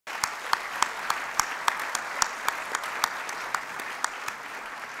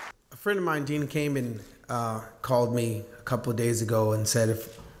friend of mine, Dean Kamen, called me a couple of days ago and said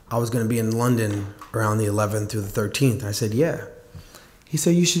if I was going to be in London around the 11th through the 13th. I said, yeah. He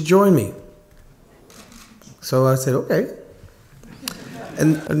said, you should join me. So I said, okay.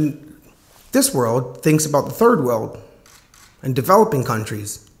 And this world thinks about the third world and developing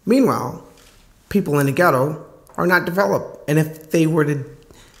countries. Meanwhile, people in the ghetto are not developed. And if they were to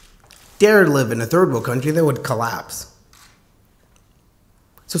dare to live in a third world country, they would collapse.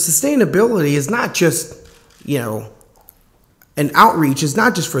 So sustainability is not just, an outreach is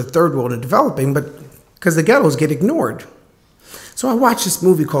not just for third world and developing, but because the ghettos get ignored. So I watched this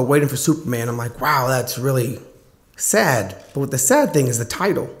movie called Waiting for Superman. I'm like, wow, that's really sad. But what the sad thing is the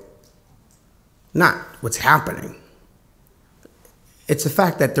title, not what's happening. It's the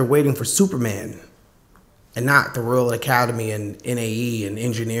fact that they're waiting for Superman and not the Royal Academy and NAE and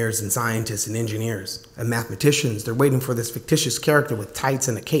engineers and scientists and engineers and mathematicians. They're waiting for this fictitious character with tights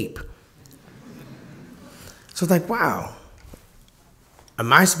and a cape. So it's like, wow,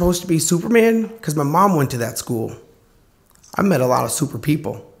 am I supposed to be Superman? Because my mom went to that school. I met a lot of super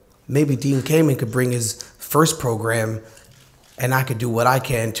people. Maybe Dean Kamen could bring his first program and I could do what I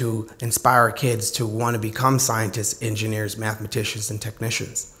can to inspire kids to want to become scientists, engineers, mathematicians, and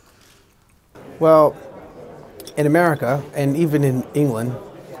technicians. Well, in America, and even in England,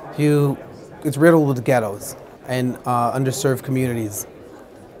 it's riddled with ghettos and underserved communities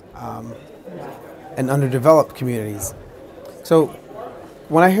and underdeveloped communities. So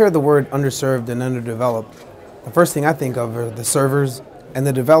when I hear the word underserved and underdeveloped, the first thing I think of are the servers and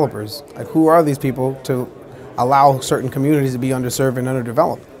the developers. Like, who are these people to allow certain communities to be underserved and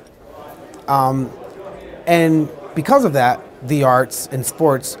underdeveloped? And because of that, the arts and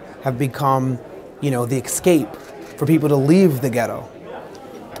sports have become, the escape for people to leave the ghetto.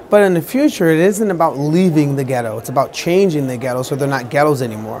 But in the future, it isn't about leaving the ghetto. It's about changing the ghetto so they're not ghettos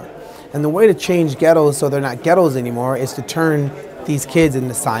anymore. And the way to change ghettos so they're not ghettos anymore is to turn these kids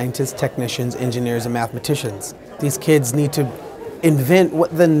into scientists, technicians, engineers, and mathematicians. These kids need to invent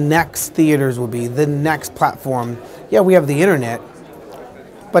what the next theaters will be, the next platform. Yeah, we have the internet,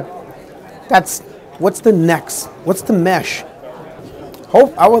 but what's the next? What's the mesh?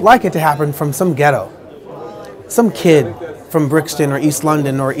 I would like it to happen from some ghetto. Some kid from Brixton or East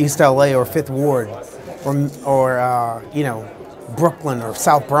London or East LA or Fifth Ward or Brooklyn or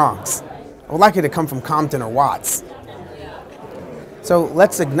South Bronx. I would like it to come from Compton or Watts. So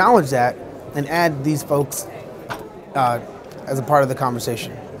let's acknowledge that and add these folks as a part of the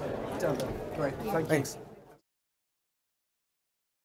conversation. Great. Thanks.